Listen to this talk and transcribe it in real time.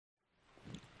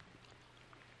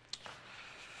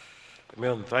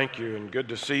Amen. Thank you, and good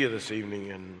to see you this evening.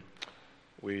 And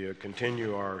we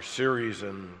continue our series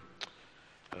on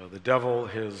the devil,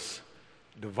 his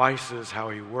devices,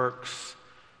 how he works,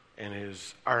 and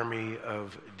his army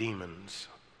of demons.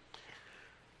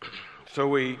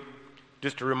 So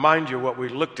just to remind you, what we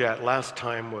looked at last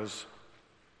time was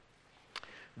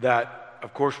that,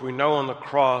 of course, we know on the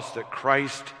cross that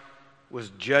Christ was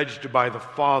judged by the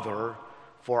Father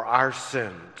for our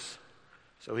sins.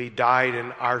 So he died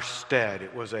in our stead.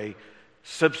 It was a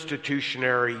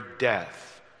substitutionary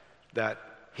death, that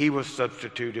he was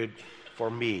substituted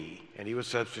for me, and he was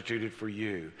substituted for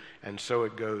you. And so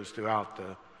it goes throughout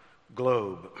the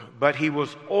globe. But he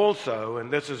was also,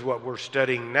 and this is what we're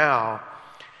studying now,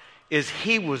 is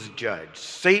he was judged.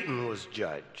 Satan was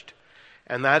judged.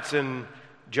 And that's in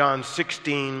John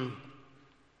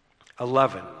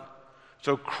 16:11.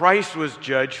 So Christ was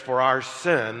judged for our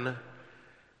sin,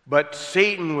 but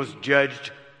Satan was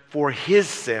judged for his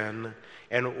sin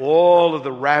and all of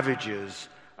the ravages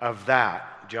of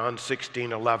that. John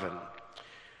 16:11.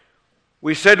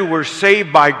 We said we're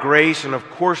saved by grace, and of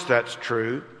course that's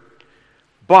true,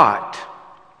 but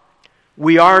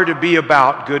we are to be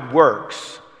about good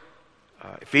works.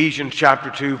 Ephesians chapter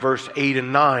 2, verse 8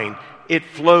 and 9. It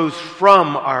flows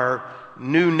from our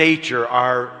new nature,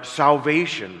 our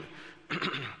salvation.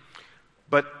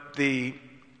 But the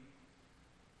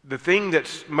thing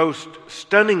that's most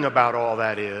stunning about all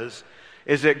that is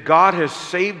that God has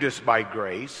saved us by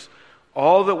grace.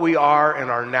 All that we are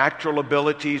and our natural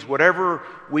abilities, whatever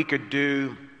we could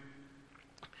do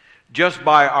just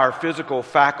by our physical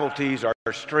faculties,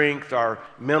 our strength, our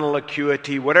mental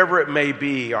acuity, whatever it may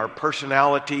be, our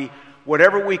personality,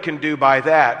 whatever we can do by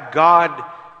that, God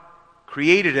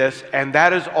created us, and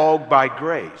that is all by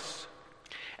grace.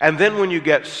 And then when you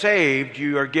get saved,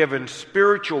 you are given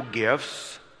spiritual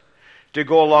gifts to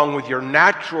go along with your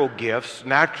natural gifts,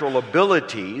 natural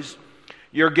abilities.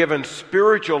 You're given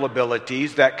spiritual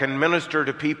abilities that can minister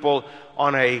to people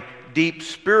on a deep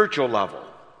spiritual level.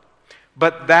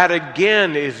 But that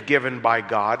again is given by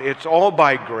God. It's all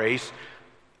by grace.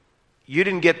 You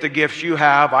didn't get the gifts you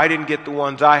have. I didn't get the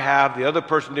ones I have. The other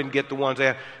person didn't get the ones they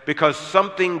have, because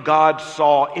something God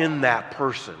saw in that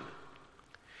person.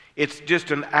 It's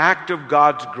just an act of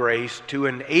God's grace to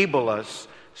enable us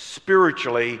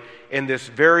spiritually in this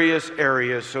various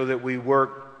areas so that we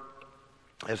work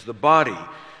as the body.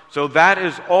 So that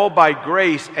is all by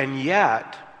grace, and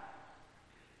yet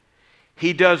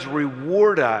he does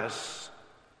reward us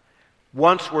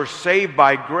once we're saved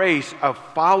by grace of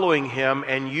following him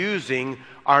and using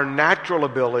our natural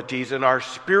abilities and our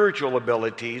spiritual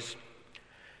abilities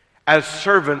as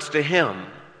servants to him.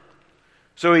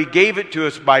 So he gave it to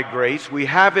us by grace. We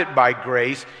have it by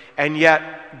grace, and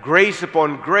yet grace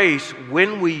upon grace,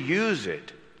 when we use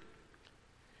it,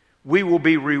 we will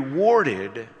be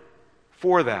rewarded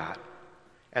for that.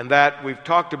 And that we've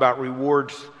talked about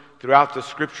rewards throughout the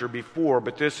scripture before,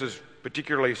 but this is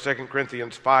particularly 2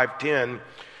 Corinthians 5:10.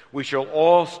 We shall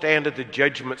all stand at the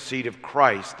judgment seat of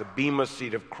Christ, the bema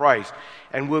seat of Christ,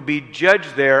 and will be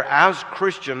judged there as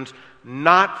Christians,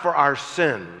 not for our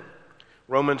sin.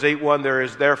 Romans 8:1, there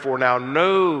is therefore now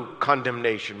no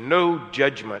condemnation, no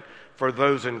judgment for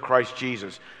those in Christ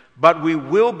Jesus. But we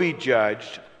will be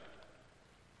judged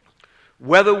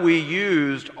whether we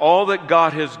used all that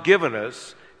God has given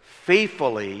us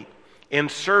faithfully in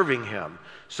serving him.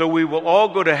 So we will all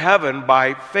go to heaven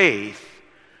by faith,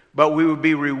 but we will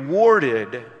be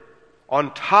rewarded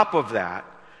on top of that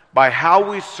by how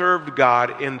we served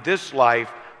God in this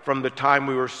life from the time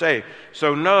we were saved.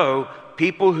 So no,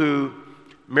 people who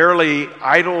merely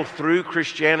idle through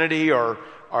Christianity or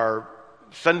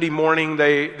Sunday morning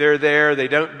they're there, they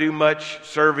don't do much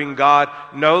serving God.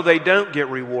 No, they don't get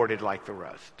rewarded like the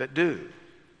rest that do.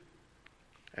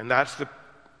 And that's the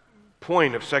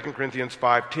point of 2 Corinthians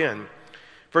 5:10.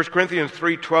 1 Corinthians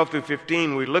 3:12 through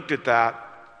 15, we looked at that.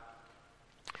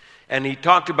 And he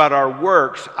talked about our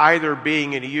works either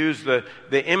being, and he used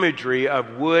the imagery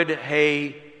of wood,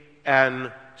 hay,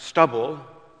 and stubble,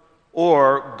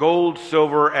 or gold,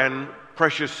 silver, and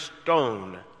precious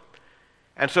stone.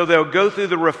 And so they'll go through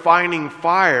the refining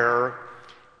fire,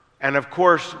 and of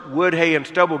course, wood, hay, and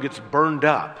stubble gets burned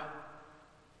up.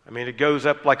 I mean, it goes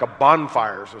up like a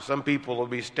bonfire. So some people will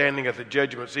be standing at the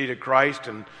judgment seat of Christ,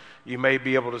 and you may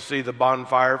be able to see the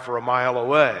bonfire for a mile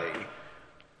away,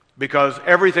 because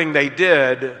everything they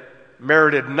did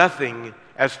merited nothing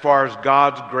as far as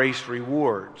God's grace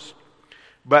rewards.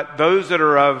 But those that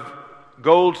are of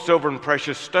gold, silver, and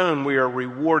precious stone, we are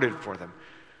rewarded for them.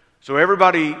 So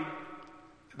everybody,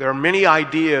 there are many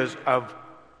ideas of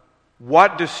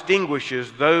what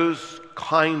distinguishes those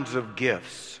kinds of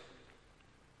gifts.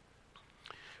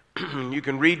 You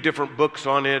can read different books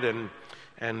on it,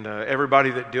 and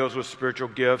everybody that deals with spiritual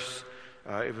gifts,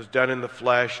 it was done in the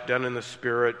flesh, done in the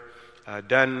spirit,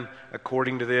 done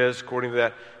according to this, according to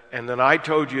that. And then I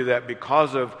told you that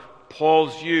because of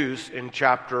Paul's use in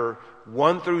chapter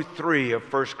 1 through 3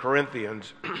 of 1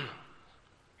 Corinthians,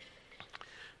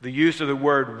 the use of the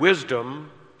word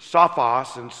wisdom,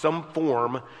 sophos, in some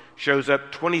form shows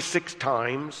up 26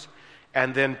 times,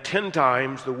 and then 10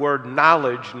 times the word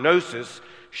knowledge, gnosis,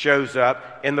 shows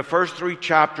up in the first 3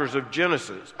 chapters of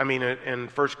Genesis, in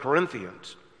 1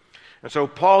 Corinthians. And so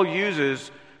Paul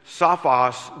uses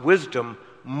sophos, wisdom,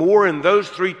 more in those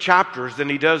 3 chapters than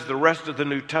he does the rest of the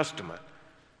New Testament.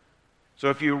 So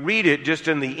if you read it just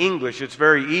in the English, it's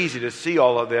very easy to see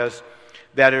all of this.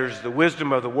 That is the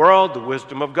wisdom of the world, the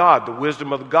wisdom of God. The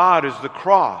wisdom of God is the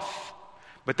cross.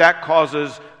 But that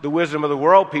causes the wisdom of the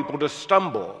world people to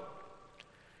stumble.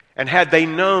 And had they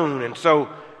known, and so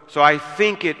I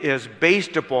think it is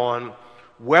based upon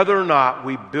whether or not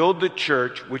we build the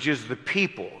church, which is the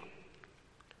people.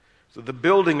 So the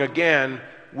building, again,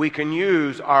 we can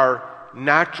use our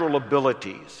natural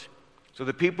abilities. So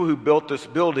the people who built this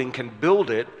building can build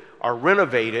it or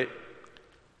renovate it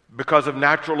because of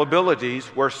natural abilities,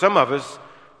 where some of us,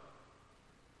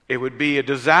 it would be a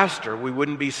disaster. We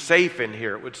wouldn't be safe in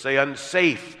here. It would say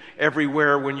unsafe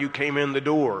everywhere when you came in the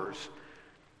doors.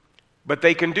 But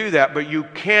they can do that. But you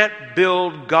can't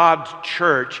build God's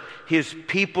church, His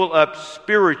people up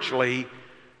spiritually,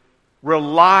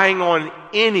 relying on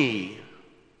any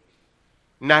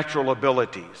natural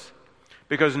abilities.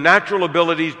 Because natural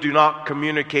abilities do not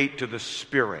communicate to the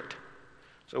Spirit.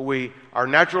 So our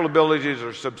natural abilities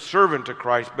are subservient to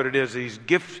Christ, but it is these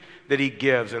gifts that He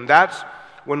gives. And that's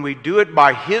when we do it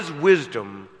by His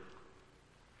wisdom,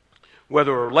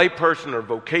 whether we're a layperson or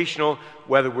vocational,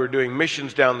 whether we're doing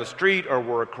missions down the street or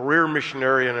we're a career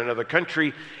missionary in another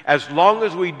country, as long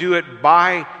as we do it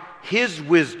by His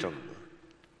wisdom,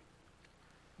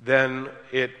 then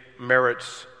it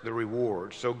merits the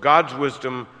reward. So God's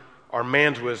wisdom, or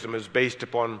man's wisdom, is based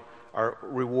upon our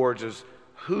rewards as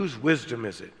whose wisdom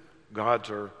is it?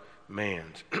 God's or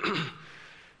man's?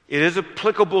 It is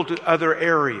applicable to other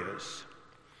areas,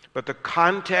 but the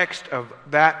context of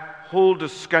that whole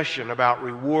discussion about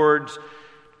rewards,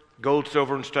 gold,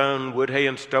 silver, and stone, wood, hay,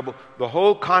 and stubble, the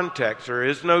whole context, there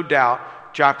is no doubt,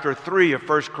 chapter 3 of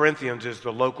 1 Corinthians is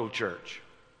the local church.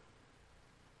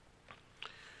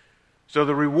 So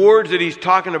the rewards that he's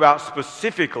talking about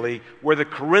specifically were the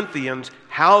Corinthians,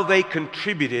 how they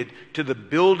contributed to the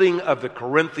building of the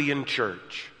Corinthian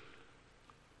church.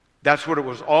 That's what it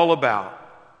was all about.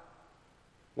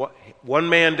 One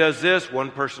man does this,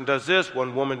 one person does this,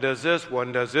 one woman does this,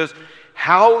 one does this.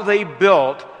 How they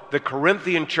built the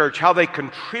Corinthian church, how they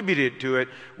contributed to it,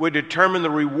 would determine the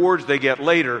rewards they get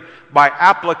later. By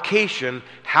application,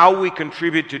 how we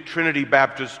contribute to Trinity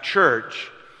Baptist Church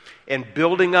and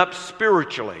building up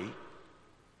spiritually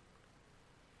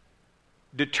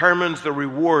determines the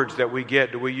rewards that we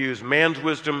get. Do we use man's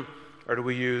wisdom or do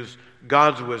we use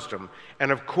God's wisdom?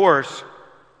 And of course,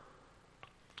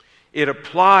 it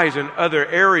applies in other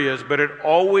areas, but it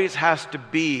always has to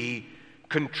be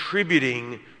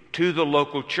contributing to the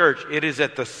local church. It is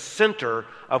at the center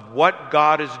of what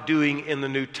God is doing in the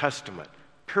New Testament,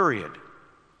 period.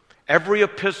 Every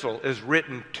epistle is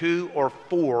written to or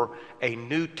for a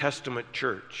New Testament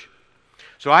church.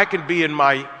 So I can be in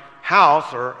my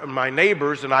house or my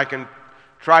neighbors and I can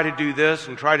try to do this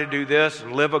and try to do this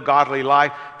and live a godly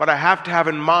life, but I have to have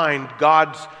in mind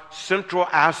God's central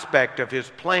aspect of His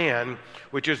plan,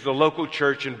 which is the local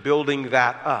church and building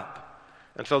that up.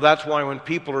 And so that's why when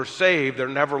people are saved, they're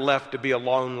never left to be a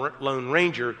lone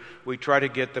ranger. We try to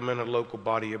get them in a local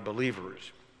body of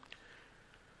believers.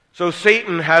 So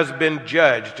Satan has been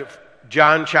judged.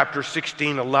 John chapter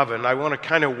 16:11. I want to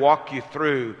kind of walk you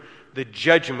through the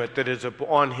judgment that is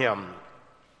upon him.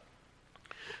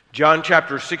 John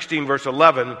chapter 16 verse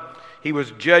 11. He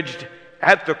was judged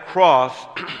at the cross.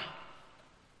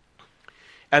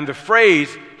 And the phrase,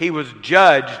 he was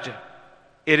judged,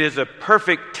 it is a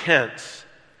perfect tense.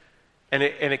 And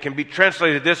it can be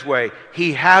translated this way: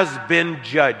 he has been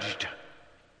judged.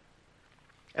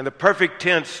 And the perfect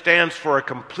tense stands for a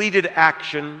completed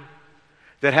action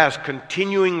that has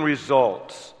continuing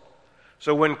results.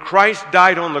 So when Christ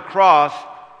died on the cross,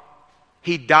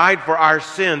 He died for our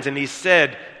sins, and He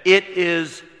said, "It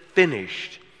is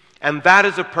finished." And that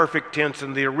is a perfect tense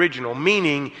in the original,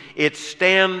 meaning it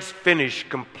stands finished,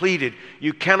 completed.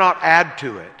 You cannot add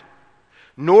to it,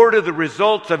 nor do the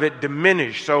results of it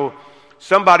diminish. So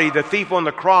somebody, the thief on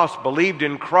the cross, believed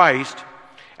in Christ,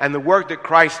 and the work that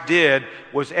Christ did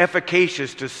was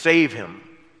efficacious to save him.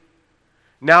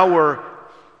 Now we're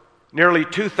nearly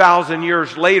 2,000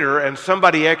 years later, and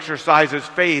somebody exercises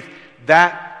faith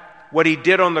that what he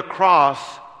did on the cross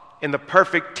in the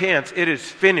perfect tense, it is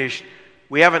finished.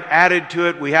 We haven't added to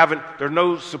it. There's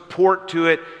no support to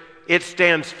it. It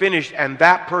stands finished, and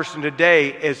that person today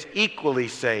is equally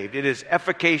saved. It is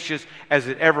efficacious as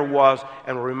it ever was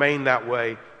and will remain that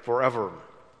way forever.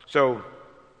 So,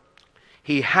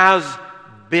 he has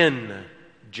been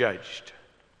judged.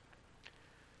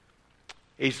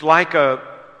 He's like a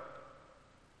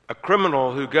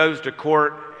criminal who goes to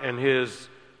court and his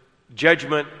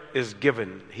judgment is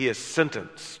given. He is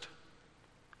sentenced.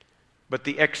 But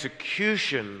the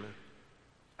execution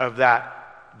of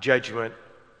that judgment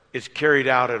is carried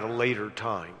out at a later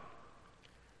time.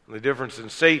 And the difference in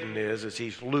Satan is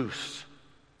he's loose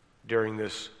during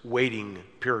this waiting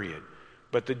period.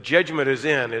 But the judgment is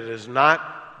in. It is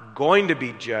not going to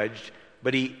be judged,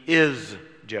 but he is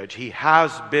judged. He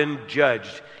has been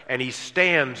judged, and he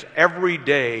stands every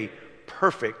day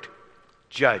perfect,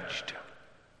 judged.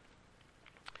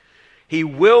 He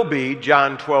will be,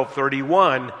 John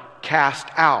 12:31, cast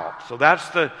out. So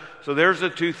there's the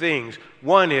two things.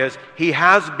 One is he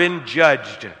has been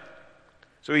judged.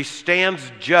 So he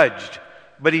stands judged,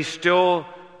 but he's still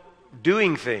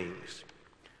doing things.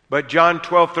 But John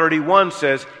 12:31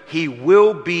 says he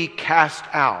will be cast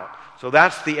out. So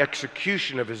that's the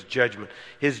execution of his judgment.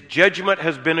 His judgment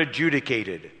has been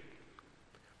adjudicated.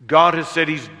 God has said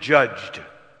he's judged.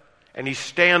 And he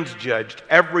stands judged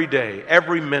every day,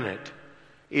 every minute.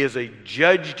 He is a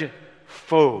judged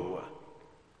foe.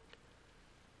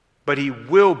 But he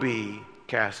will be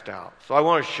cast out. So I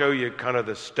want to show you kind of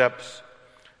the steps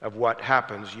of what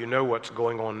happens. You know what's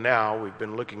going on now, we've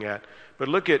been looking at. But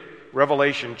look at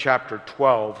Revelation chapter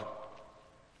 12.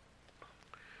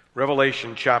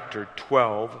 Revelation chapter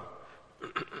 12.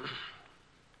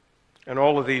 And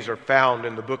all of these are found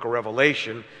in the book of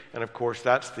Revelation. And of course,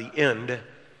 that's the end.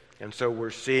 And so we're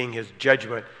seeing his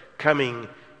judgment coming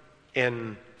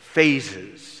in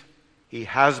phases. He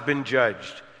has been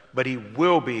judged, but he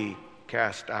will be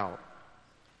cast out.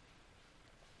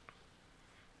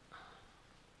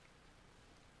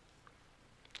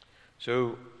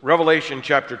 So, Revelation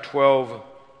chapter 12,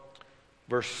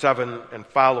 verse 7 and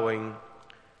following,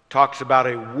 talks about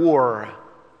a war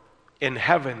in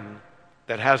heaven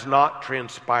that has not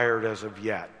transpired as of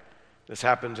yet. This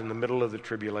happens in the middle of the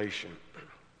tribulation.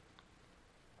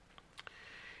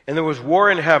 And there was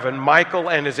war in heaven, Michael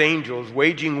and his angels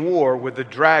waging war with the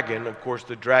dragon. Of course,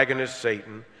 the dragon is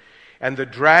Satan. And the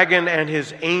dragon and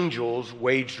his angels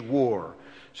waged war.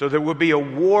 So there would be a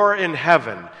war in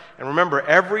heaven. And remember,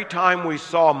 every time we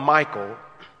saw Michael,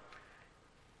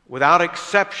 without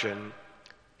exception,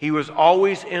 he was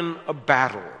always in a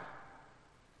battle.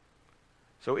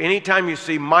 So anytime you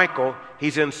see Michael,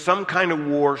 he's in some kind of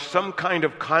war, some kind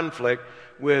of conflict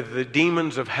with the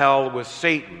demons of hell, with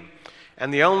Satan.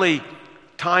 And the only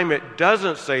time it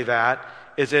doesn't say that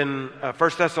is in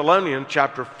 1 Thessalonians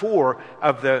chapter 4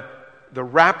 of the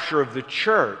rapture of the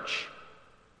church.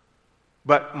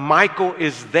 But Michael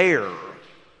is there.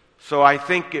 So I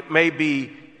think it may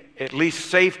be at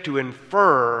least safe to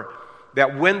infer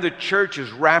that when the church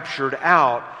is raptured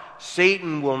out,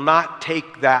 Satan will not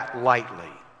take that lightly.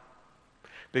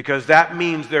 Because that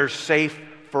means they're safe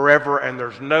forever and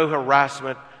there's no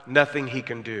harassment, nothing he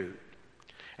can do.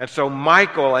 And so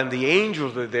Michael and the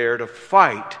angels are there to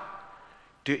fight,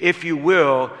 to, if you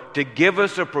will, to give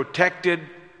us a protected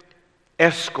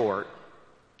escort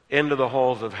into the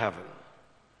halls of heaven.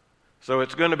 So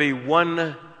it's going to be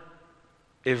one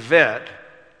event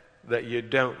that you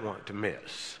don't want to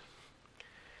miss.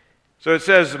 So it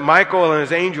says, Michael and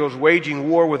his angels waging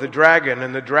war with the dragon,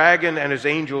 and the dragon and his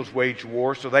angels waged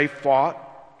war, so they fought.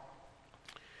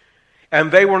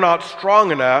 And they were not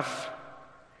strong enough,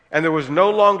 and there was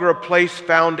no longer a place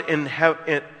found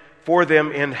for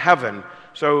them in heaven.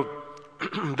 So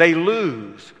they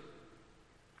lose.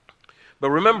 But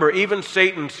remember, even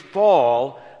Satan's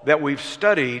fall that we've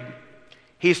studied,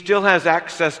 he still has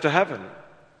access to heaven.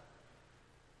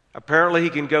 Apparently he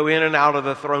can go in and out of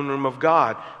the throne room of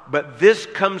God. But this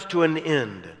comes to an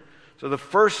end. So the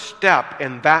first step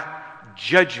in that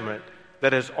judgment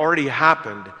that has already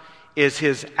happened is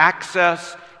his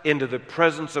access into the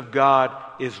presence of God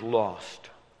is lost.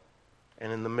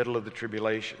 And in the middle of the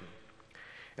tribulation.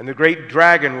 And the great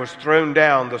dragon was thrown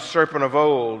down, the serpent of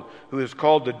old, who is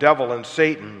called the devil and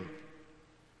Satan,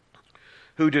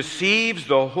 who deceives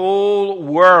the whole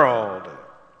world.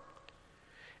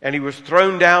 And he was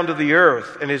thrown down to the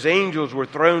earth, and his angels were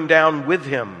thrown down with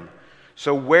him.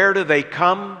 So where do they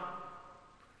come?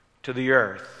 To the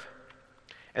earth.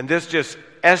 And this just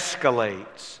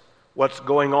escalates what's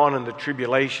going on in the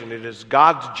tribulation. It is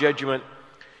God's judgment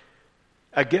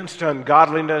against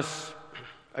ungodliness,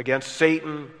 against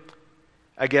Satan,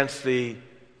 against the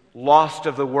lost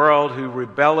of the world who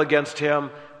rebel against him.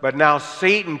 But now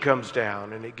Satan comes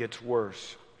down and it gets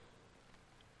worse.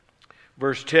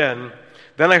 Verse 10,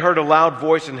 then I heard a loud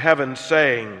voice in heaven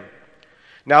saying,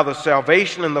 now the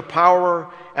salvation and the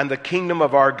power and the kingdom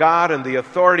of our God and the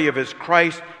authority of his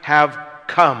Christ have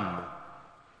come.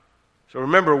 So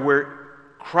remember, we're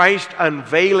Christ's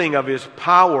unveiling of his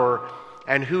power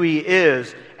and who he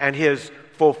is and his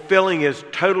fulfilling his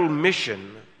total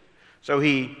mission. So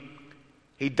he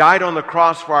died on the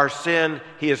cross for our sin.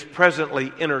 He is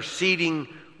presently interceding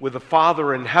with the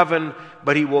Father in heaven,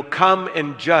 but he will come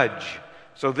and judge.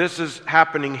 So this is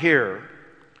happening here.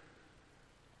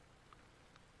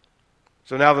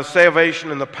 So now the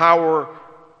salvation and the power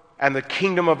and the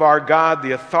kingdom of our God,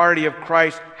 the authority of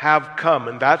Christ have come.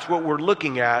 And that's what we're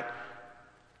looking at.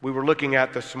 We were looking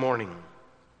at this morning.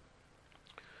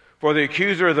 For the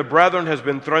accuser of the brethren has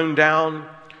been thrown down,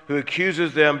 who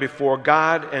accuses them before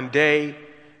God and day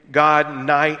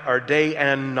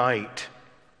and night.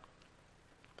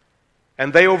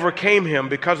 And they overcame him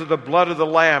because of the blood of the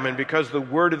Lamb and because of the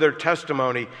word of their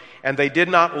testimony, and they did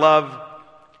not love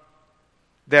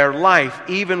their life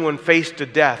even when faced to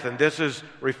death. And this is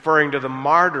referring to the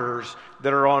martyrs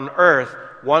that are on earth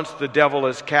once the devil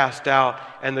is cast out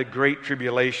and the great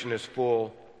tribulation is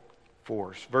full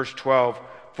force. Verse 12,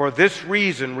 for this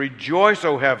reason rejoice,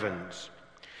 O heavens,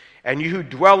 and you who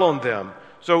dwell on them.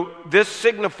 So this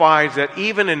signifies that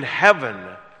even in heaven,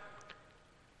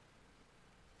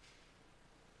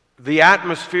 the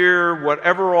atmosphere,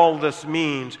 whatever all this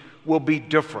means, will be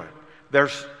different.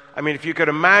 If you could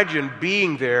imagine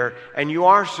being there and you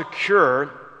are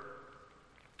secure,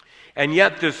 and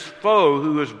yet this foe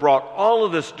who has brought all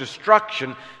of this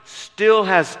destruction still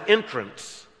has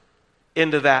entrance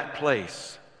into that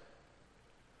place.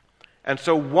 And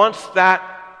so once that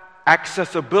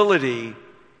accessibility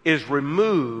is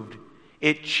removed,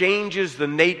 it changes the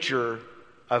nature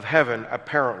of heaven,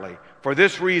 apparently. For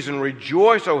this reason,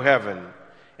 rejoice, O heaven,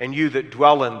 and you that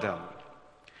dwell in them.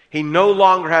 He no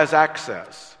longer has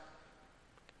access.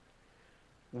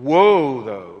 Woe,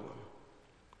 though,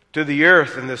 to the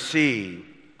earth and the sea,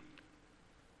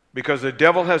 because the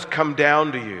devil has come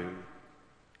down to you,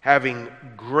 having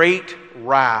great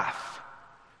wrath.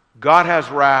 God has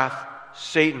wrath,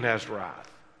 Satan has wrath.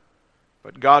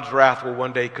 But God's wrath will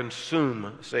one day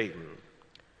consume Satan,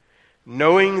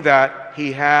 knowing that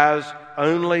he has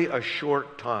only a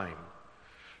short time.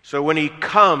 So when he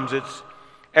comes, it's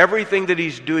everything that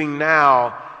he's doing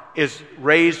now is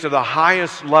raised to the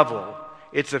highest level.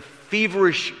 It's a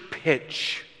feverish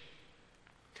pitch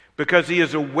because he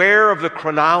is aware of the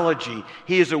chronology.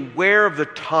 He is aware of the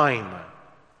time.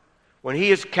 When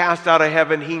he is cast out of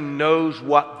heaven, he knows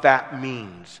what that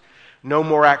means. No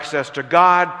more access to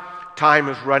God. Time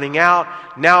is running out.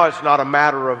 Now it's not a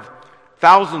matter of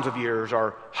thousands of years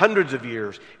or hundreds of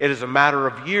years. It is a matter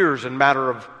of years and matter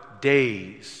of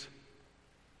days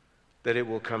that it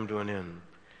will come to an end.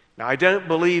 Now, I don't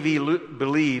believe he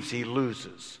believes he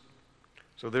loses.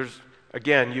 So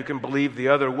again, you can believe the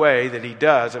other way that he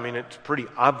does. It's pretty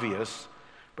obvious.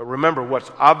 But remember,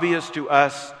 what's obvious to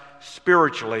us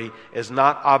spiritually is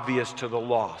not obvious to the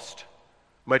lost,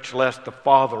 much less the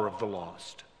father of the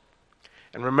lost.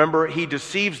 And remember, he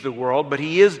deceives the world, but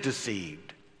he is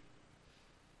deceived.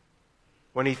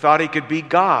 When he thought he could be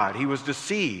God, he was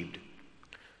deceived.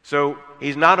 So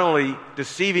he's not only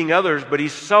deceiving others, but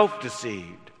he's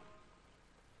self-deceived.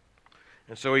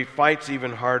 And so he fights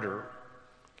even harder.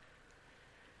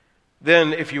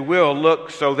 Then, if you will, look,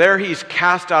 so there he's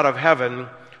cast out of heaven.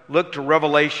 Look to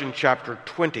Revelation chapter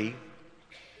 20.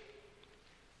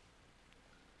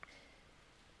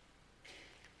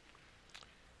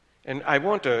 And I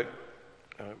want to,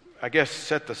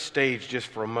 set the stage just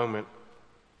for a moment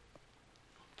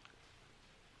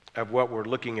of what we're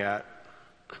looking at.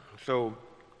 So,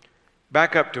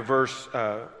 back up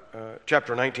to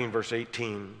chapter 19, verse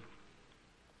 18.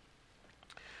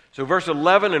 So, verse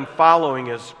 11 and following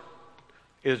is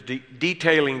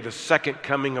detailing the second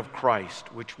coming of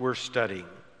Christ, which we're studying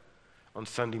on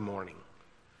Sunday morning.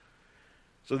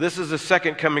 So this is the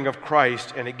second coming of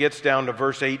Christ, and it gets down to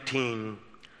verse 18.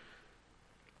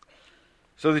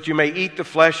 So that you may eat the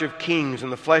flesh of kings,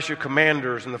 and the flesh of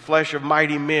commanders, and the flesh of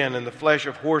mighty men, and the flesh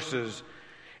of horses,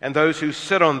 and those who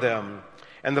sit on them,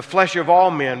 and the flesh of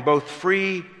all men, both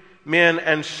free men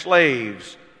and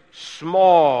slaves,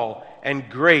 small and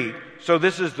great. So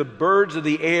this is the birds of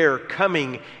the air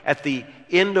coming at the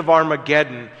end of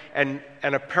Armageddon, and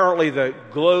apparently the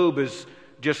globe is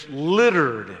just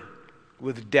littered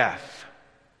with death.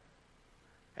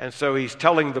 And so he's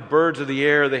telling the birds of the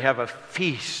air they have a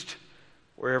feast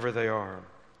wherever they are.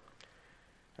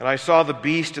 And I saw the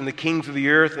beast and the kings of the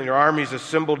earth and their armies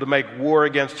assembled to make war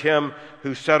against him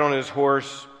who sat on his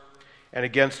horse and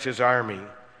against his army.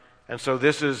 And so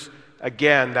this is,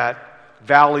 again, that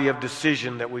valley of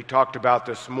decision that we talked about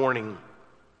this morning.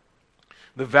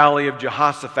 The valley of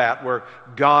Jehoshaphat, where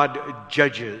God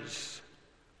judges.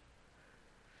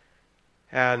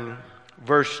 And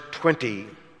verse 20.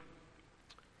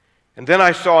 And then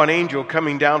I saw an angel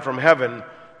coming down from heaven,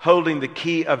 holding the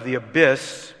key of the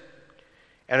abyss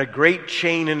and a great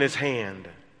chain in his hand.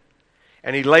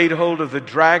 And he laid hold of the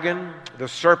dragon, the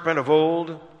serpent of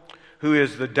old, who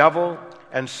is the devil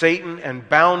and Satan, and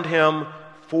bound him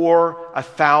for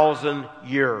 1,000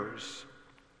 years.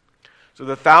 So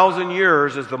the 1,000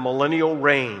 years is the millennial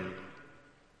reign.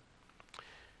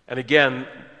 And again,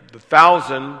 the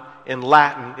 1,000 in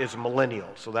Latin is millennial.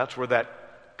 So that's where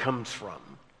that comes from.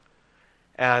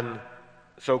 And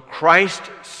so Christ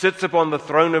sits upon the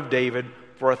throne of David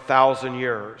for 1,000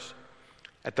 years.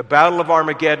 At the Battle of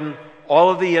Armageddon,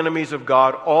 all of the enemies of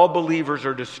God, all believers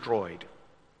are destroyed.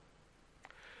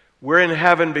 We're in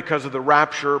heaven because of the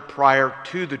rapture prior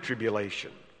to the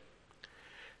tribulation.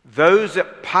 Those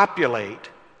that populate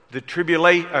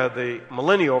the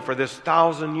millennial for this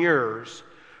 1,000 years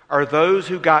are those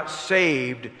who got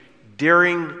saved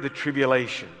during the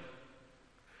tribulation.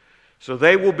 So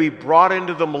they will be brought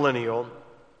into the millennial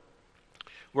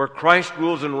where Christ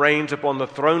rules and reigns upon the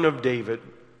throne of David,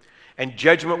 and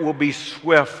judgment will be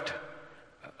swift,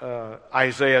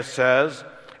 Isaiah says.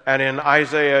 And in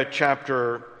Isaiah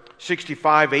chapter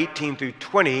 65, 18 through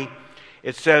 20,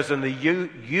 it says, and the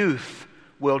youth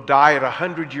will die at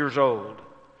 100 years old.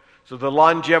 So the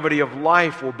longevity of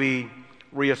life will be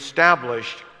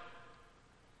reestablished.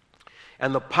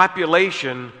 And the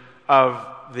population of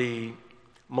the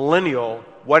millennial,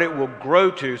 what it will grow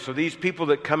to, so these people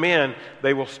that come in,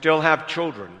 they will still have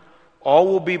children. All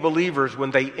will be believers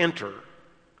when they enter.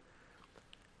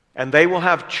 And they will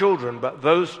have children, but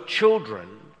those children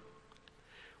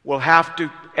will have to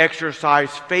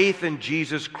exercise faith in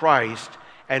Jesus Christ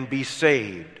and be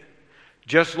saved,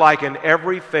 just like in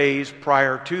every phase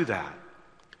prior to that.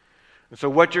 And so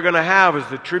what you're going to have is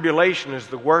the tribulation is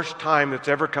the worst time that's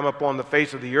ever come upon the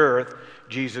face of the earth,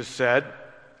 Jesus said,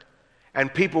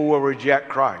 and people will reject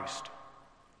Christ.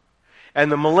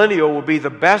 And the millennial will be the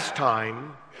best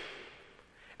time,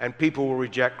 and people will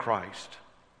reject Christ.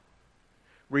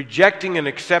 Rejecting and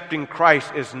accepting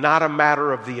Christ is not a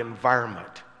matter of the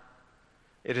environment.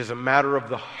 It is a matter of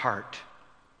the heart.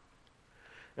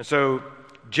 And so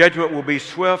judgment will be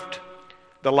swift.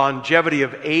 The longevity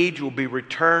of age will be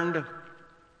returned.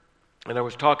 And I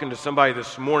was talking to somebody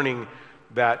this morning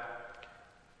that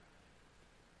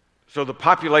so the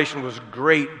population was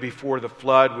great before the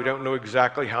flood. We don't know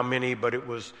exactly how many, but it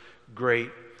was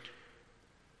great.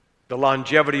 The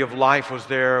longevity of life was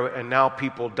there, and now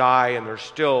people die, and there's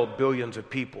still billions of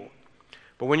people.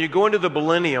 But when you go into the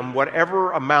millennium,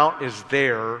 whatever amount is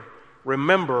there,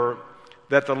 remember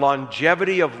that the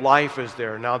longevity of life is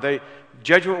there. Now,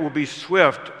 judgment will be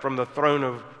swift from the throne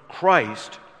of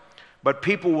Christ, but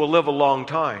people will live a long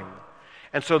time.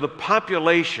 And so the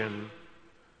population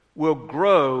will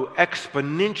grow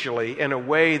exponentially in a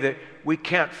way that we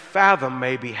can't fathom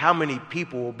maybe how many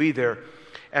people will be there.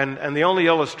 And the only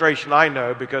illustration I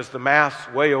know, because the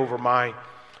math's way over my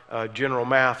general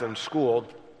math in school,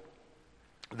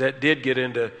 that did get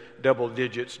into double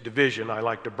digits division. I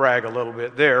like to brag a little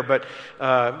bit there, but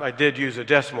I did use a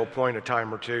decimal point a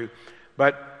time or two.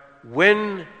 But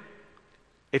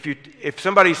if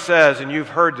somebody says, and you've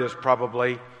heard this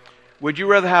probably, would you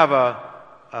rather have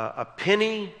a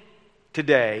penny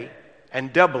today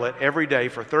and double it every day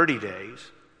for 30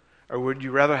 days, or would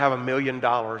you rather have $1 million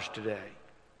today?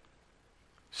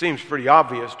 Seems pretty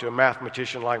obvious to a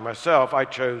mathematician like myself. I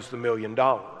chose the $1 million.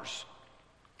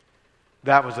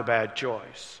 That was a bad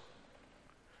choice.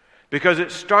 Because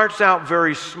it starts out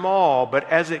very small, but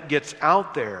as it gets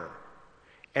out there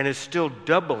and is still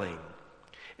doubling,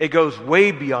 it goes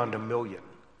way beyond 1 million.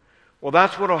 Well,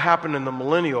 that's what will happen in the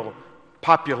millennial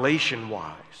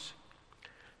population-wise.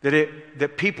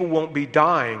 That people won't be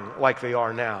dying like they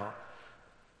are now.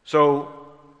 So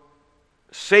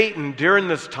Satan during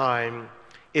this time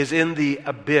is in the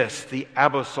abyss, the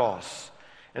abyssos.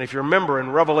 And if you remember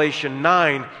in Revelation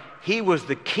 9, he was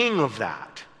the king of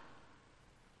that.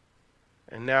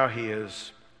 And now he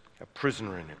is a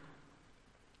prisoner in it.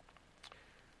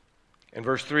 In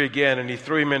verse 3 again, and he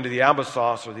threw him into the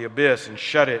abyssos, or the abyss, and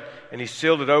shut it, and he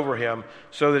sealed it over him,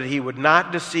 so that he would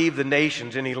not deceive the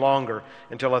nations any longer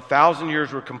until 1,000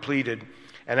 years were completed.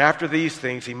 And after these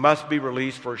things, he must be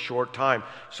released for a short time.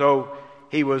 So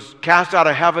he was cast out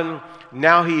of heaven.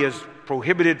 Now he is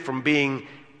prohibited from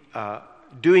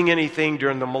doing anything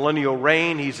during the millennial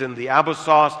reign. He's in the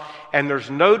abyssos, and there's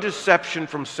no deception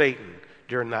from Satan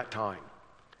during that time.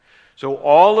 So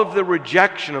all of the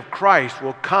rejection of Christ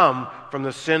will come from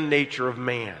the sin nature of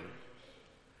man.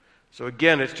 So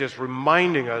again, it's just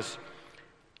reminding us,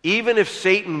 even if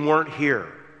Satan weren't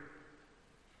here,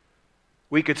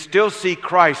 we could still see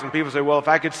Christ. And people say, well, if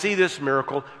I could see this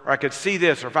miracle, or I could see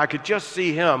this, or if I could just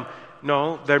see him.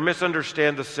 No, they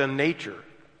misunderstand the sin nature.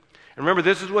 And remember,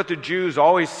 this is what the Jews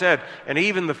always said, and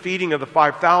even the feeding of the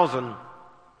 5,000,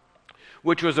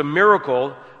 which was a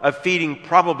miracle of feeding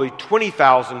probably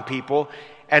 20,000 people,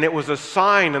 and it was a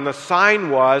sign, and the sign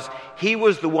was, he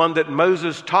was the one that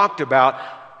Moses talked about,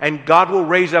 and God will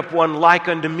raise up one like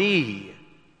unto me.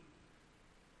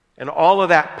 And all of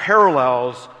that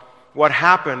parallels what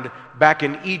happened back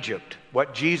in Egypt,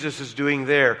 what Jesus is doing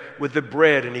there with the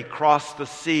bread, and he crossed the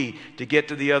sea to get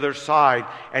to the other side,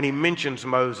 and he mentions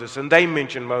Moses, and they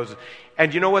mention Moses.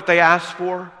 And you know what they asked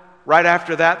for right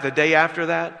after that, the day after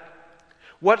that?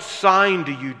 What sign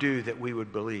do you do that we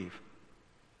would believe?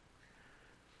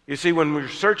 You see, when we're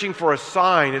searching for a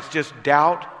sign, it's just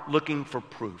doubt looking for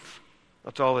proof.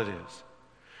 That's all it is.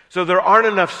 So there aren't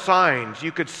enough signs.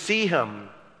 You could see him.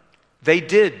 They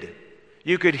did.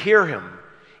 You could hear him.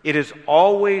 It is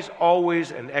always,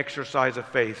 always an exercise of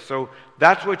faith. So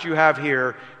that's what you have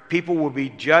here. People will be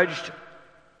judged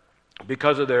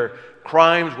because of their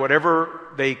crimes, whatever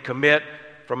they commit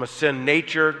from a sin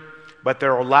nature, but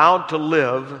they're allowed to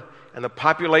live, and the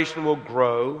population will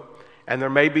grow, and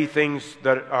there may be things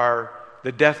that are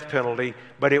the death penalty,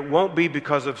 but it won't be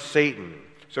because of Satan.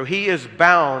 So he is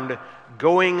bound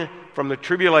going from the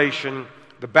tribulation,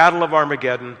 the battle of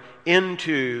Armageddon,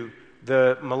 into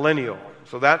the millennial.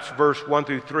 So that's verse 1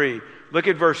 through 3. Look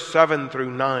at verse 7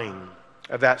 through 9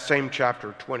 of that same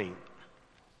chapter 20.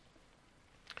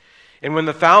 And when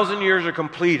the 1,000 years are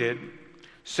completed,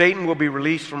 Satan will be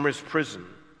released from his prison,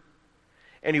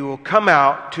 and he will come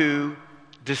out to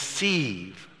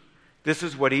deceive. This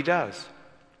is what he does.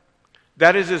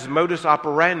 That is his modus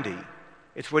operandi.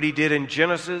 It's what he did in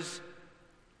Genesis.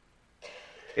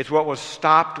 It's what was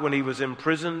stopped when he was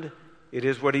imprisoned. It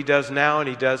is what he does now, and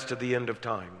he does to the end of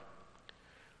time.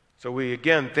 So we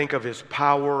again think of his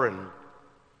power and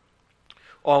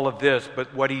all of this,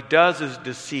 but what he does is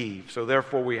deceive. So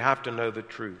therefore we have to know the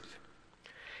truth.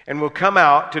 And will come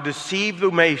out to deceive the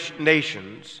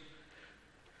nations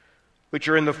which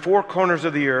are in the four corners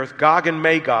of the earth, Gog and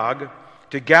Magog,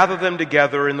 to gather them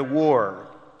together in the war.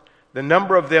 The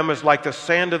number of them is like the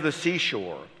sand of the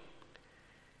seashore.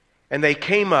 And they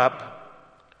came up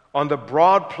on the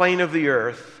broad plain of the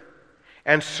earth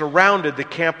and surrounded the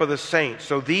camp of the saints.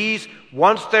 So these,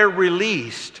 once they're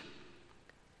released,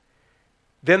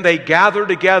 then they gather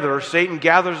together, Satan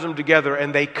gathers them together,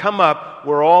 and they come up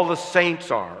where all the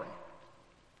saints are.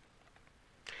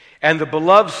 And the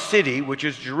beloved city, which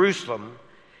is Jerusalem,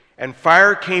 and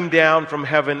fire came down from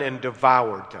heaven and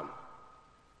devoured them.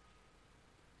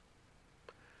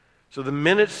 So the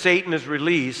minute Satan is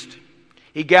released,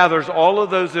 he gathers all of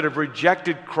those that have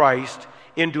rejected Christ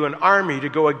into an army to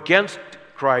go against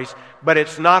Christ, but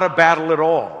it's not a battle at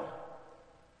all.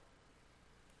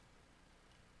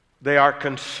 They are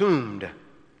consumed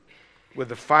with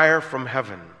the fire from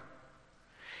heaven.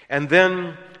 And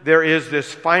then there is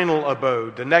this final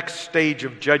abode. The next stage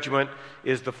of judgment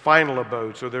is the final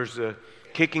abode. So there's the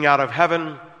kicking out of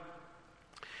heaven,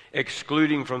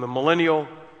 excluding from the millennial,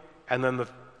 and then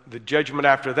the judgment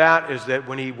after that is that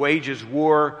when he wages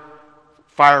war,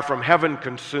 fire from heaven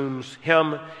consumes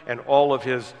him and all of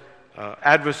his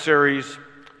adversaries.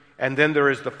 And then there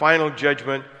is the final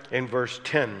judgment in verse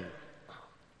 10.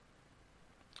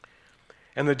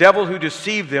 And the devil who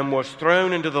deceived them was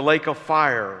thrown into the lake of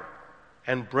fire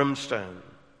and brimstone,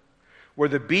 where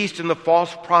the beast and the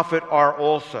false prophet are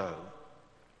also.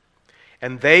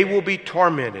 And they will be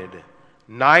tormented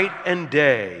night and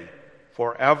day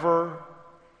forever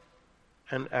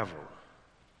and ever.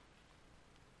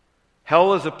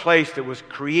 Hell is a place that was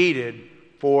created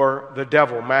for the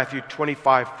devil, Matthew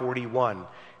 25:41.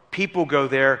 People go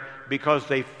there because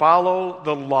they follow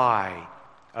the lie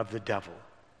of the devil.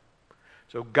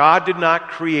 So God did not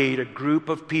create a group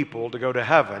of people to go to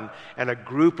heaven and a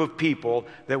group of people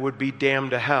that would be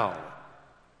damned to hell.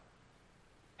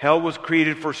 Hell was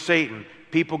created for Satan.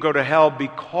 People go to hell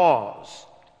because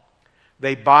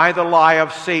they buy the lie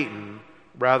of Satan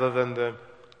rather than the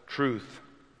truth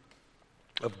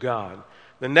of God.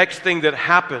 The next thing that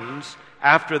happens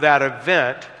after that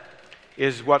event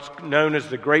is what's known as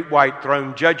the Great White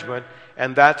Throne Judgment,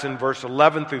 and that's in verse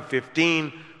 11 through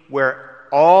 15, where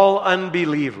all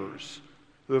unbelievers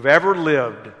who have ever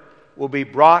lived will be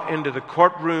brought into the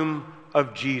courtroom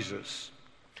of Jesus,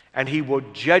 and he will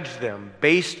judge them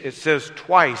based, it says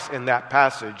twice in that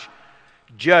passage,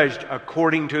 judged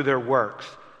according to their works.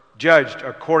 Judged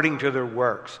according to their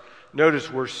works.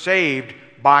 Notice we're saved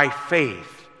by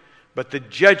faith, but the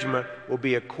judgment will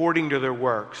be according to their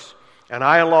works. And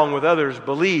I, along with others,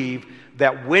 believe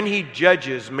that when he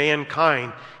judges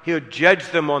mankind, he'll judge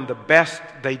them on the best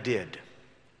they did.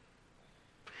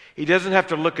 He doesn't have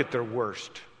to look at their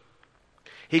worst.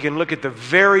 He can look at the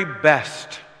very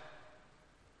best,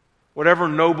 whatever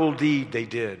noble deed they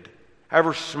did,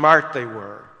 however smart they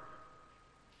were.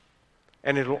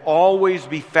 And it'll always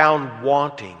be found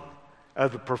wanting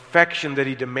of the perfection that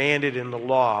he demanded in the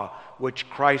law, which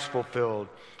Christ fulfilled.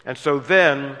 And so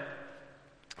then,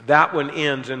 that one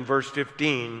ends in verse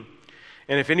 15.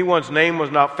 And if anyone's name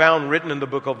was not found written in the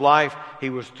book of life,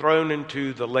 he was thrown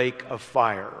into the lake of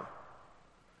fire.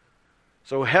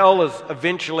 So hell is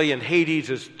eventually, and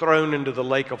Hades is thrown into the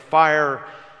lake of fire.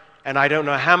 And I don't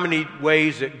know how many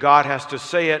ways that God has to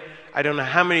say it. I don't know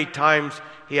how many times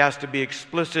he has to be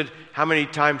explicit, how many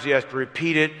times he has to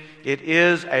repeat it. It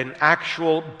is an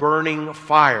actual burning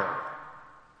fire.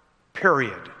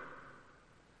 Period.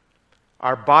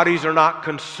 Our bodies are not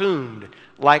consumed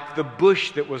like the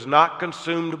bush that was not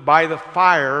consumed by the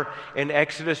fire in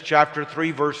Exodus chapter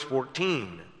 3, verse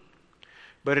 14.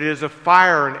 But it is a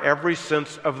fire in every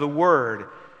sense of the word,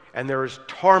 and there is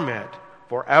torment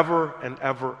forever and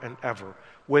ever and ever.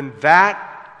 When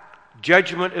that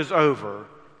judgment is over,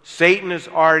 Satan is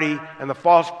already, and the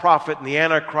false prophet and the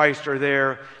Antichrist are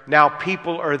there. Now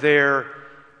people are there,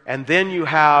 and then you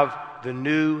have the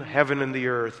new heaven and the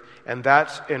earth, and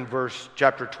that's in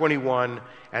chapter 21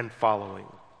 and following.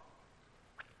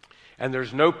 And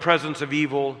there's no presence of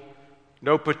evil,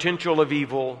 no potential of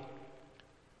evil,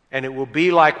 and it will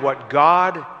be like what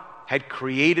God had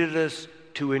created us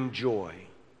to enjoy,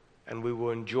 and we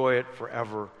will enjoy it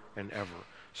forever and ever.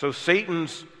 So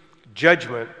Satan's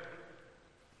judgment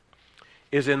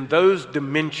is in those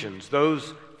dimensions,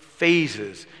 those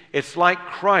phases. It's like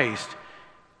Christ.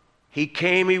 He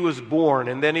came, he was born,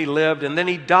 and then he lived, and then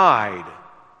he died.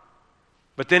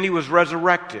 But then he was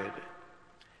resurrected.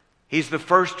 He's the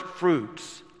first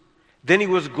fruits. Then he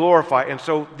was glorified. And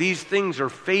so these things are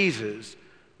phases,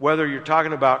 whether you're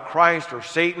talking about Christ or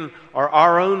Satan or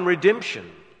our own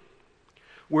redemption.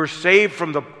 We're saved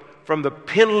from the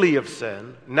penalty of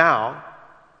sin now.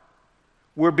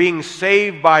 We're being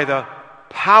saved by the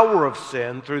power of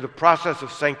sin through the process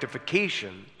of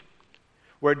sanctification,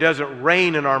 where it doesn't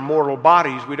reign in our mortal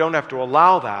bodies. We don't have to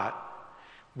allow that.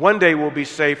 One day we'll be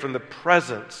saved from the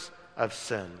presence of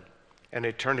sin and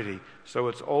eternity. So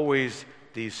it's always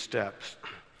these steps.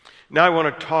 Now I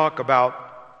want to talk about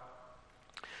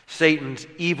Satan's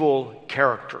evil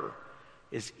character.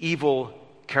 His evil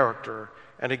character.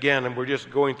 And again, we're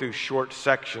just going through short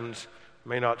sections.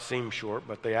 May not seem short,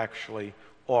 but they actually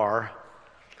are.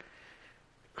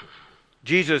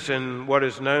 Jesus, in what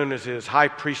is known as his high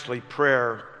priestly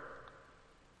prayer,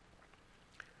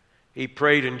 he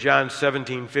prayed in John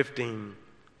 17:15,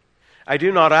 I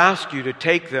do not ask you to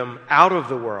take them out of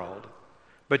the world,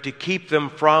 but to keep them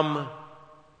from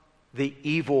the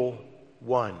evil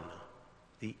one.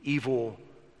 The evil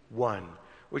one.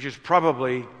 Which is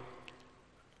probably,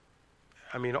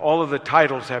 all of the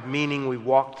titles have meaning. We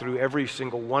walked through every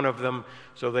single one of them,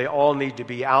 so they all need to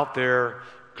be out there.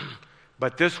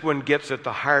 But this one gets at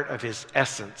the heart of his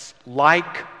essence,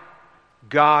 like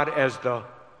God as the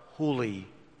Holy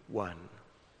One.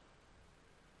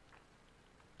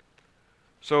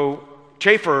 So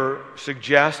Chafer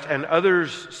suggests, and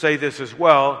others say this as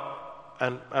well,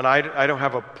 and I don't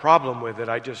have a problem with it,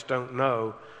 I just don't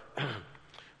know,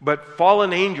 but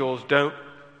fallen angels don't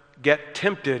get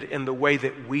tempted in the way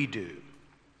that we do.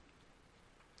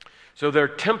 So they're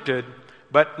tempted,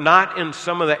 but not in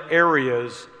some of the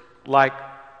areas like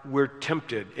we're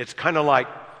tempted. It's kind of like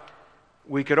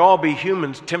we could all be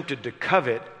humans tempted to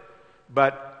covet,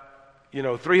 but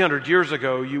 300 years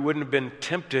ago you wouldn't have been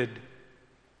tempted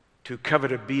to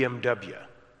covet a BMW.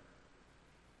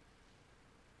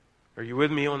 Are you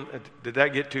with me on? Did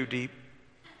that get too deep,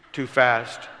 too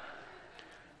fast?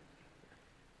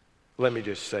 Let me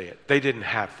just say it. They didn't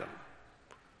have them.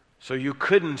 So you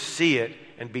couldn't see it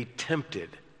and be tempted.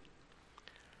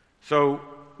 So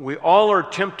we all are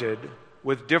tempted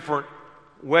with different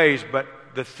ways, but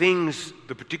the things,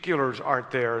 the particulars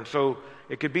aren't there. And so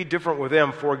it could be different with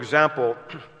them. For example,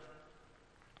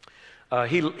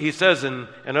 he says, and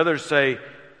others say,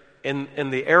 in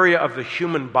the area of the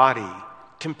human body,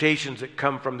 temptations that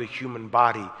come from the human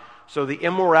body. So the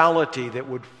immorality that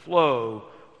would flow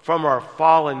from our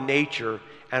fallen nature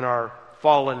and our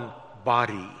fallen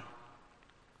body.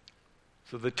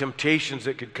 So the temptations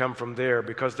that could come from there,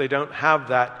 because they don't have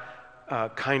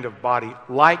that kind of body,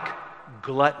 like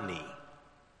gluttony.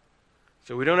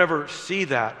 So we don't ever see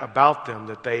that about them,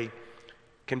 that they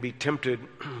can be tempted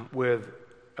with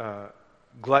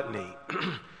gluttony.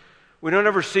 We don't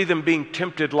ever see them being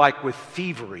tempted like with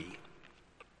thievery.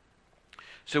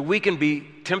 So we can be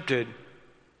tempted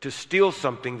to steal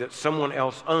something that someone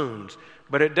else owns,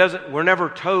 but we're never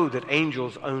told that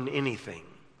angels own anything.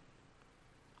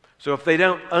 So if they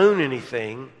don't own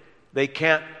anything, they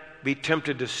can't be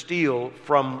tempted to steal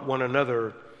from one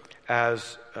another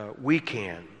as we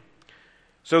can.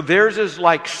 So theirs is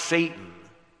like Satan.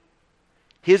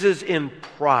 His is in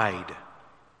pride.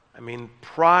 I mean,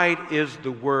 pride is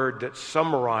the word that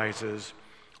summarizes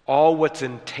all what's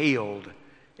entailed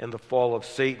in the fall of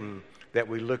Satan that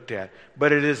we looked at.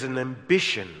 But it is an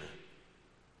ambition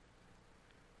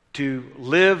to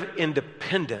live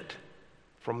independent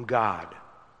from God.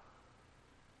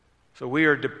 So we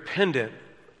are dependent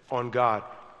on God.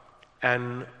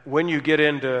 And when you get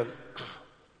into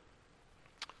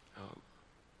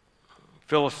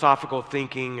philosophical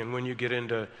thinking and when you get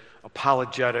into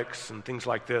apologetics and things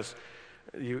like this,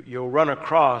 you'll run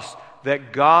across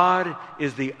that God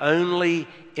is the only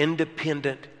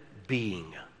independent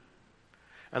being.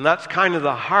 And that's kind of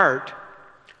the heart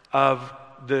of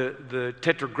the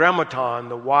tetragrammaton,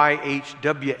 the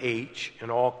YHWH in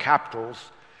all capitals,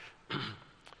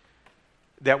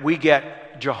 that we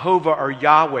get Jehovah or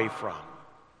Yahweh from.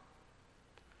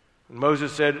 And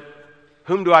Moses said,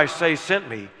 "Whom do I say sent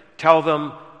me? Tell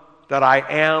them that I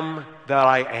am that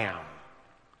I am."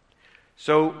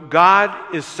 So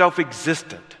God is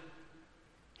self-existent.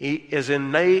 He is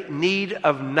in need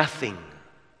of nothing.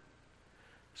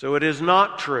 So it is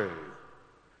not true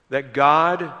that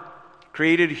God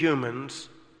created humans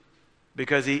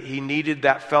because he needed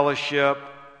that fellowship,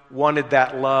 wanted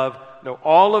that love. No,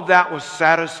 all of that was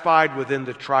satisfied within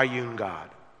the triune God.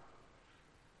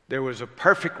 There was a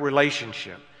perfect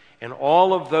relationship, and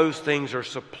all of those things are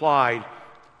supplied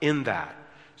in that.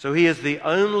 So he is the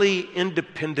only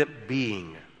independent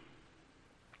being.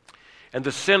 And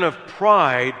the sin of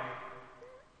pride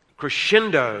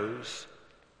crescendos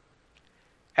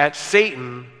at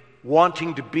Satan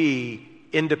wanting to be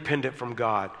independent from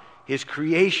God. His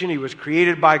creation, he was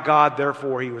created by God,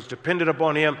 therefore he was dependent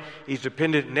upon him. He's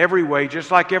dependent in every way,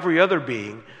 just like every other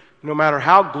being, no matter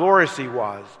how glorious he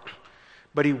was.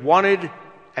 But he wanted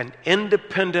an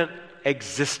independent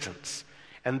existence.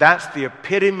 And that's the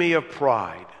epitome of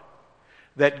pride,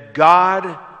 that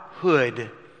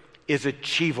Godhood is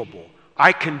achievable.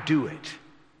 I can do it.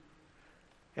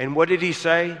 And what did he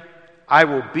say? I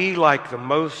will be like the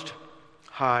Most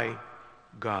High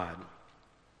God.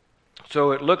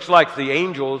 So it looks like the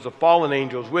angels, the fallen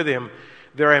angels with him,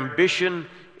 their ambition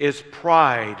is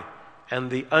pride. And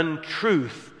the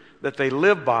untruth that they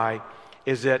live by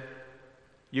is that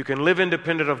you can live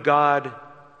independent of God,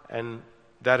 and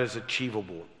that is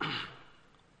achievable.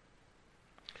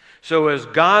 So as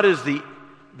God is the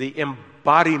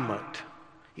embodiment,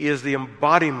 he is the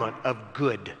embodiment of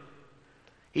good.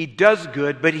 He does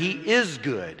good, but he is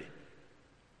good.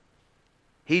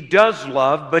 He does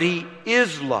love, but he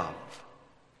is love.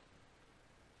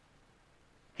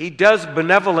 He does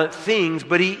benevolent things,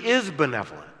 but he is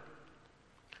benevolent.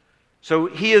 So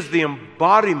he is the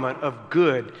embodiment of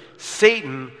good.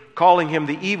 Satan, calling him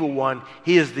the evil one,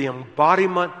 he is the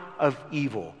embodiment of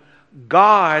evil.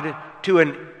 God, to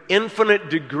an infinite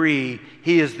degree,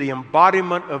 he is the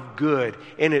embodiment of good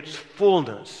in its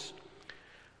fullness.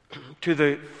 To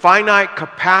the finite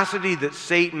capacity that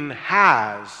Satan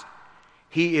has,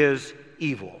 he is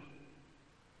evil.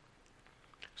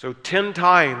 So 10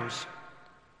 times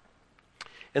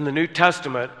in the New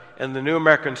Testament and the New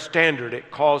American Standard,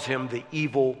 it calls him the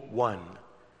evil one.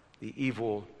 The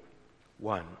evil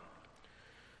one.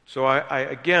 So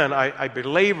I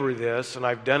belabor this, and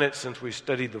I've done it since we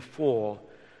studied the fall,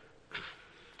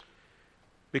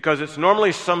 because it's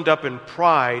normally summed up in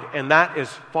pride, and that is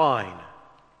fine.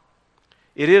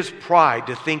 It is pride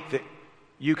to think that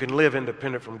you can live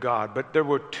independent from God, but there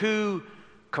were 2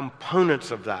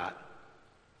 components of that.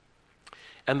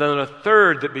 And then a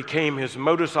third that became his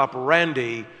modus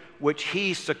operandi, which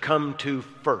he succumbed to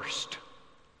first.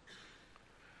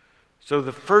 So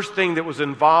the first thing that was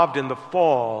involved in the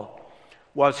fall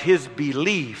was his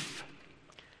belief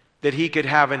that he could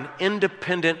have an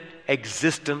independent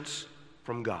existence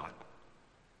from God.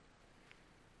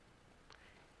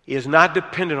 He is not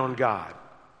dependent on God.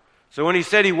 So when he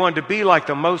said he wanted to be like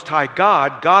the Most High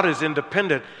God, God is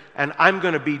independent, and I'm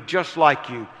going to be just like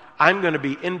you. I'm going to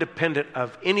be independent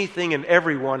of anything and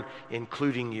everyone,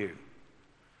 including you.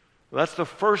 Well, that's the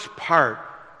first part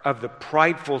of the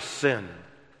prideful sin,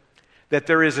 that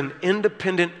there is an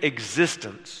independent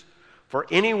existence for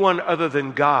anyone other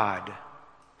than God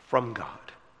from God.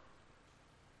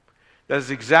 That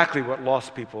is exactly what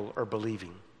lost people are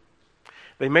believing.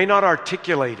 They may not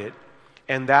articulate it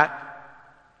in that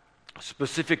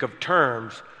specific of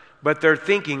terms, but they're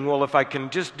thinking, well, if I can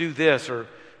just do this, or,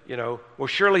 well,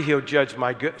 surely he'll judge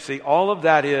my good. See, all of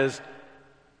that is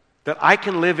that I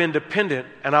can live independent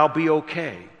and I'll be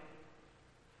okay.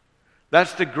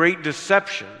 That's the great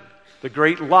deception, the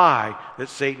great lie that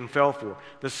Satan fell for.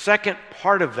 The second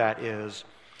part of that is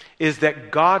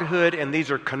that Godhood, and these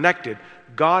are connected,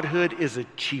 Godhood is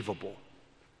achievable.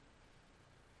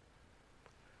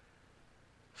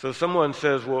 So someone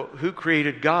says, well, who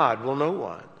created God? Well, no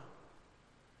one.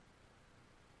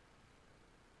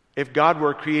 If God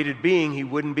were a created being, he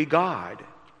wouldn't be God.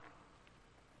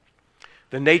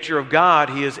 The nature of God,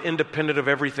 he is independent of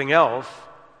everything else.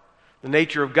 The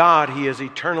nature of God, he is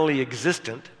eternally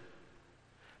existent.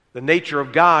 The nature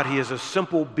of God, he is a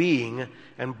simple being,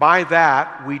 and by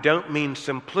that we don't mean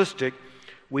simplistic,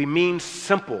 we mean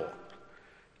simple.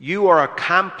 You are a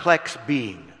complex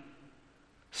being.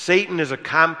 Satan is a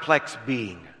complex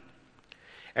being.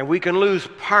 And we can lose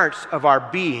parts of our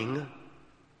being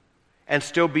and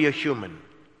still be a human.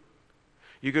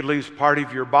 You could lose part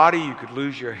of your body, you could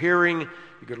lose your hearing,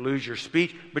 you could lose your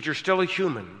speech, but you're still a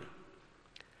human.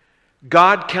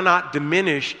 God cannot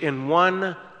diminish in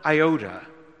one iota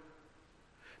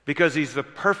because he's the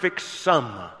perfect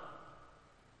sum.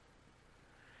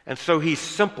 And so he's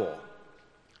simple.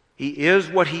 He is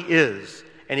what he is,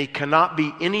 and he cannot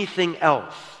be anything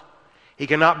else. He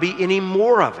cannot be any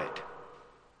more of it,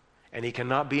 and he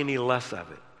cannot be any less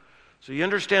of it. So you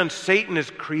understand, Satan is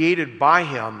created by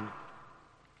him,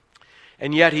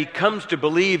 and yet he comes to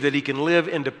believe that he can live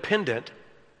independent,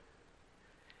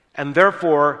 and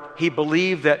therefore he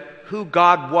believed that who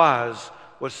God was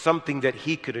something that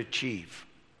he could achieve.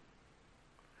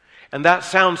 And that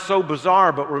sounds so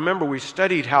bizarre, but remember we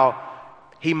studied how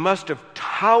he must have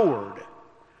towered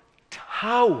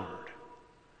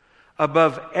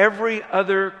above every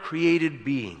other created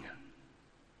being.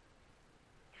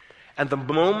 And the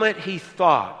moment he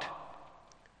thought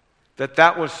that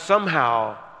that was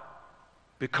somehow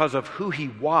because of who he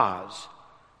was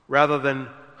rather than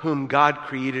whom God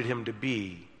created him to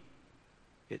be,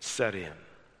 it set in.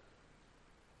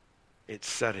 It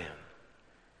set in.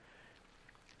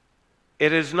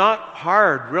 It is not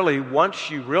hard, really, once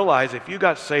you realize, if you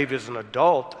got saved as an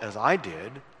adult, as I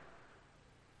did,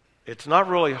 it's not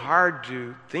really hard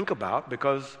to think about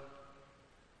because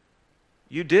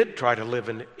you did try to live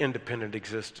an independent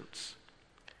existence.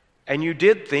 And you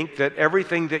did think that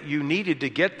everything that you needed to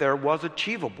get there was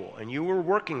achievable, and you were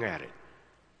working at it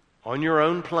on your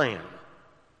own plan.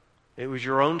 It was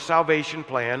your own salvation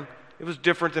plan. It was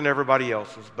different than everybody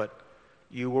else's, but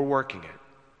you were working it.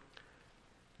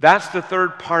 That's the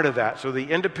third part of that. So the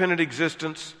independent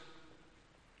existence,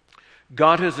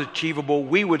 God is achievable.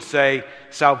 We would say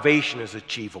salvation is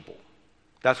achievable.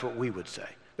 That's what we would say.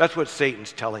 That's what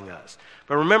Satan's telling us.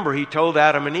 But remember, he told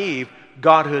Adam and Eve,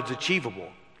 Godhood's achievable.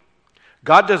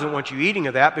 God doesn't want you eating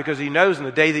of that because he knows in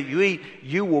the day that you eat,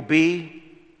 you will be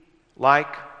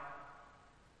like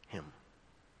him.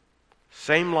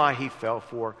 Same lie he fell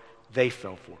for, they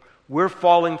fell for. We're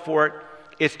falling for it.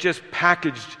 It's just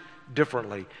packaged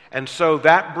differently. And so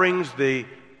that brings the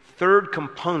third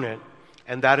component,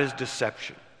 and that is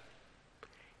deception.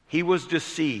 He was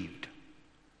deceived.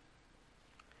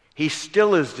 He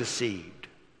still is deceived.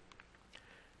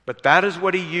 But that is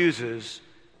what he uses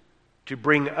to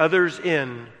bring others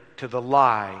in to the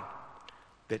lie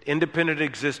that independent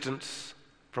existence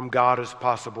from God is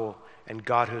possible and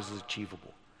God is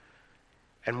achievable.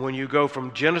 And when you go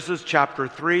from Genesis chapter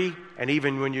 3, and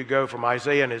even when you go from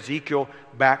Isaiah and Ezekiel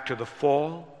back to the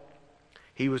fall,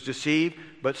 he was deceived.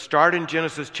 But start in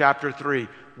Genesis chapter 3.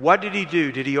 What did he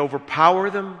do? Did he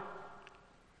overpower them?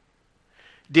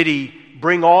 Did he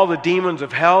bring all the demons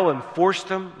of hell and force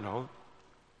them? No.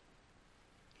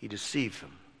 He deceived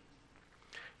them.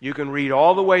 You can read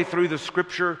all the way through the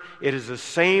scripture. It is the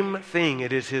same thing.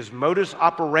 It is his modus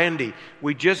operandi.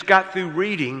 We just got through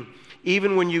reading,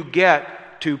 even when you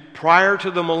get to prior to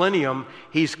the millennium,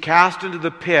 he's cast into the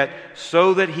pit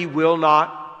so that he will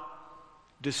not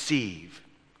deceive.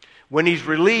 When he's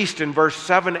released in verse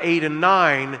 7, 8, and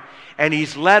 9, and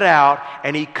he's let out,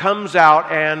 and he comes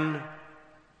out and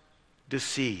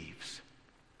deceives.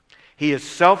 He is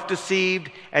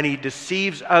self-deceived, and he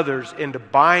deceives others into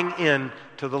buying in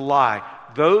to the lie.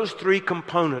 Those three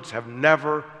components have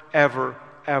never, ever,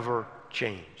 ever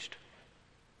changed.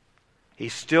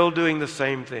 He's still doing the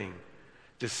same thing,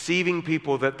 deceiving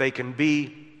people that they can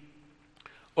be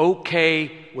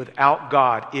okay without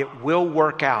God. It will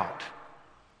work out.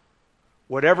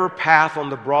 Whatever path on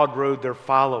the broad road they're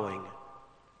following,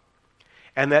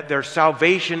 and that their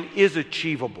salvation is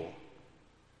achievable.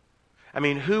 I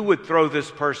mean, who would throw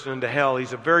this person into hell?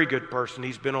 He's a very good person.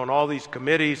 He's been on all these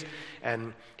committees,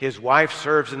 and his wife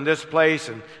serves in this place,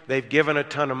 and they've given a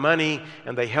ton of money,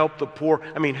 and they help the poor.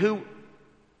 I mean, who?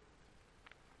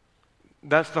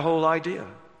 That's the whole idea.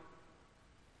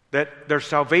 That their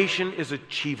salvation is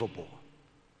achievable.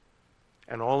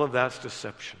 And all of that's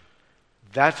deception.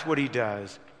 That's what he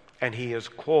does, and he is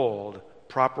called,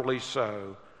 properly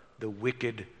so, the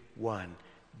wicked one.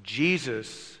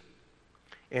 Jesus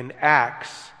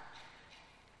enacts,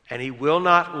 and he will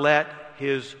not let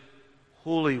his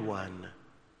Holy One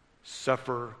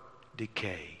suffer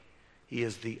decay. He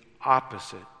is the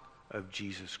opposite of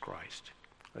Jesus Christ.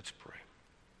 Let's pray.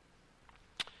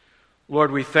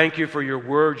 Lord, we thank you for your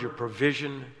word, your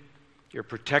provision, your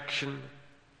protection,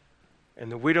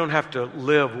 and that we don't have to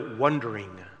live wondering.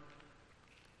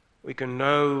 We can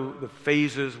know the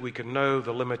phases, we can know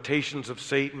the limitations of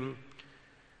Satan,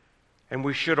 and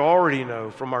we should already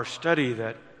know from our study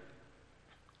that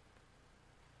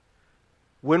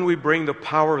when we bring the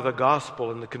power of the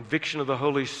gospel and the conviction of the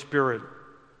Holy Spirit,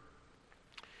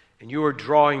 and you are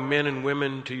drawing men and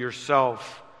women to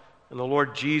yourself, and the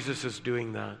Lord Jesus is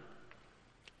doing that,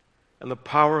 and the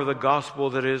power of the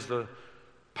gospel that is the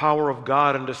power of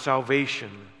God unto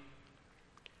salvation,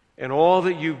 and all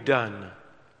that you've done,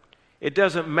 it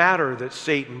doesn't matter that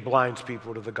Satan blinds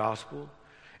people to the gospel.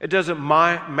 It doesn't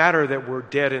matter that we're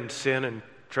dead in sin and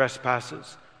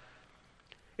trespasses.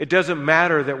 It doesn't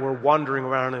matter that we're wandering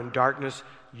around in darkness.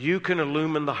 You can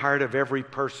illumine the heart of every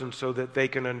person so that they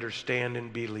can understand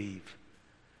and believe.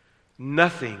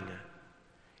 Nothing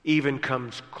even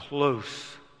comes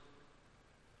close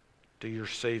to your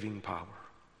saving power.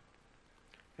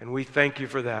 And we thank you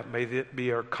for that. May it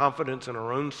be our confidence in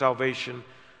our own salvation,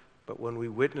 but when we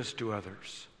witness to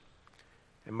others.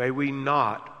 And may we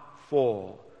not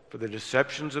fall for the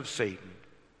deceptions of Satan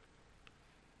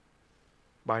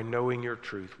by knowing your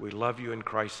truth. We love you in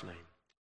Christ's name.